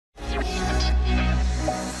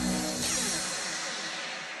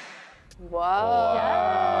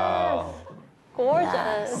Whoa. Yes. Gorgeous.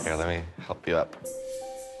 Yes. Here, let me help you up.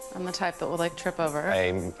 I'm the type that will like trip over.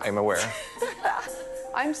 I'm aware.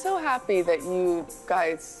 I'm so happy that you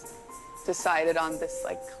guys decided on this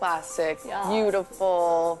like classic,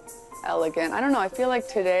 beautiful, elegant. I don't know, I feel like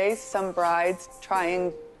today some brides try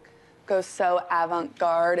and go so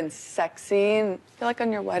avant-garde and sexy, and I feel like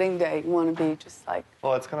on your wedding day you want to be just like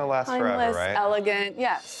Well, it's gonna last timeless, forever, right? elegant,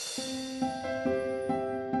 yes.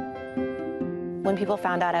 When people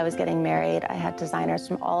found out I was getting married, I had designers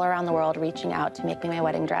from all around the world reaching out to make me my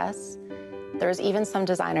wedding dress. There was even some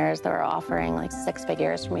designers that were offering like 6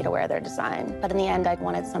 figures for me to wear their design. But in the end, I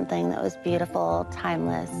wanted something that was beautiful,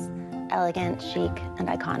 timeless, elegant, chic, and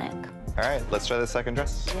iconic. All right, let's try the second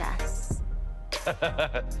dress. Yes.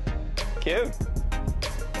 Cute.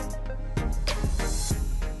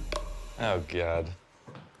 Oh, God.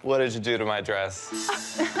 What did you do to my dress?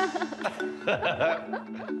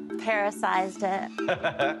 Parasized it.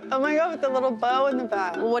 Oh my God, with the little bow in the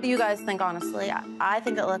back. Well, what do you guys think, honestly? I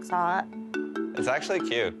think it looks hot. It's actually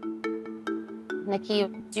cute. Nicky,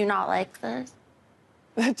 do you not like this?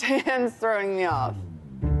 The tan's throwing me off.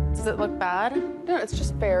 Does it look bad? No, it's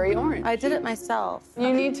just very orange. I did it myself.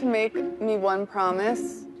 You need to make me one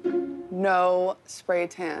promise. No spray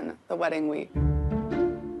tan the wedding week.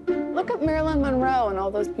 Look at Marilyn Monroe and all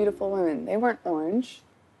those beautiful women. They weren't orange.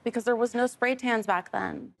 Because there was no spray tans back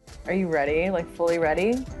then. Are you ready? Like, fully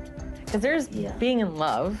ready? Because there's being in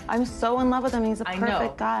love. I'm so in love with him. He's a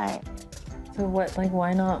perfect guy. So what, like,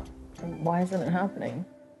 why not? Why isn't it happening?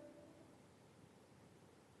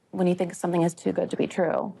 When you think something is too good to be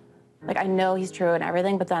true. Like, I know he's true and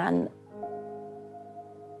everything, but then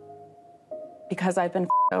because I've been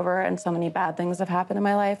over and so many bad things have happened in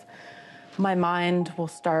my life, my mind will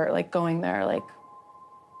start, like, going there, like.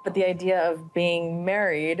 But the idea of being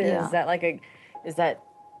married, is that like is that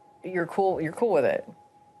you're cool with it?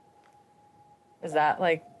 Is that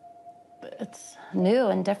like? It's new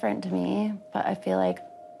and different to me, but I feel like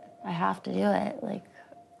I have to do it. Like,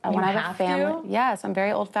 I want to have a family. Yes, I'm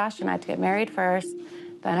very old-fashioned. I have to get married first,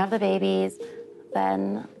 then have the babies,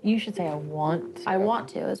 then. You should say I want to. I want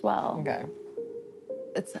to as well. Okay.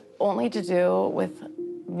 It's only to do with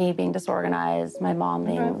me being disorganized, my mom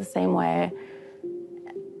being the same way.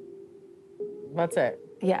 That's it.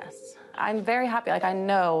 Yes. I'm very happy. Like, I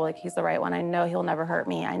know, like, he's the right one. I know he'll never hurt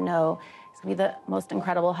me. I know he's gonna be the most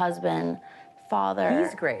incredible husband, father,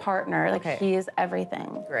 he's great. Partner. Like, he is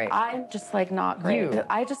everything. Great. I'm just, like, not great.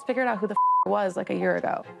 I just figured out who the was, like, a year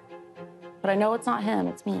ago. But I know it's not him,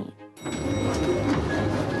 it's me.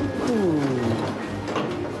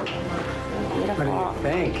 Beautiful. What do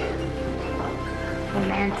you think?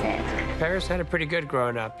 Romantic. Paris had a pretty good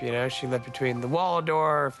growing up, you know? She lived between the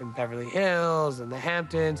Waldorf and Beverly Hills and the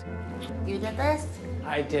Hamptons. You did this?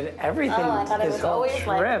 I did everything I thought it this was whole always trip.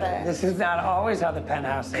 like this. This is not always how the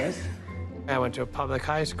penthouse is. I went to a public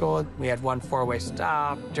high school. We had one 4-way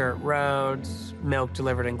stop, dirt roads, milk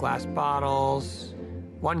delivered in glass bottles,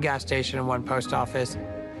 one gas station and one post office.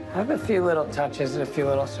 I have a few little touches and a few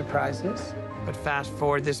little surprises. But fast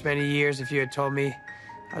forward this many years, if you had told me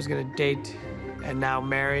I was gonna date and now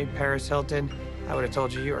marry Paris Hilton, I would have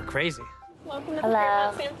told you were crazy. Welcome to the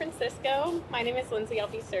Paramount San Francisco. My name is Lindsay. I'll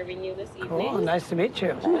be serving you this evening. Cool, nice to meet you.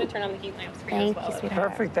 I'm going to turn on the heat lamps for you as well.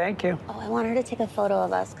 Perfect, thank you. Oh, I want her to take a photo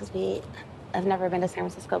of us because I've never been to San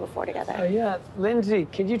Francisco before together. Oh, yeah. Lindsay,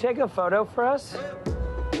 could you take a photo for us?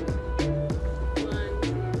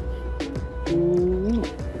 Love you.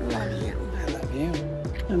 I love you.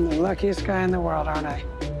 I'm the luckiest guy in the world, aren't I?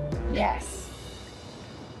 Yes.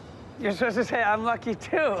 You're supposed to say I'm lucky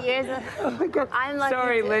too. Oh my God. I'm lucky.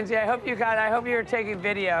 Sorry, too. Lindsay. I hope you were taking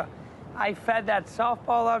video. I fed that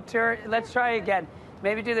softball up to her. Let's try again.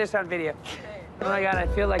 Maybe do this on video. Oh my God, I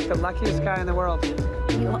feel like the luckiest guy in the world.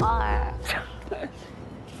 You are.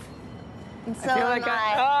 And so I feel like am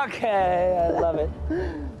I. Okay, I love it.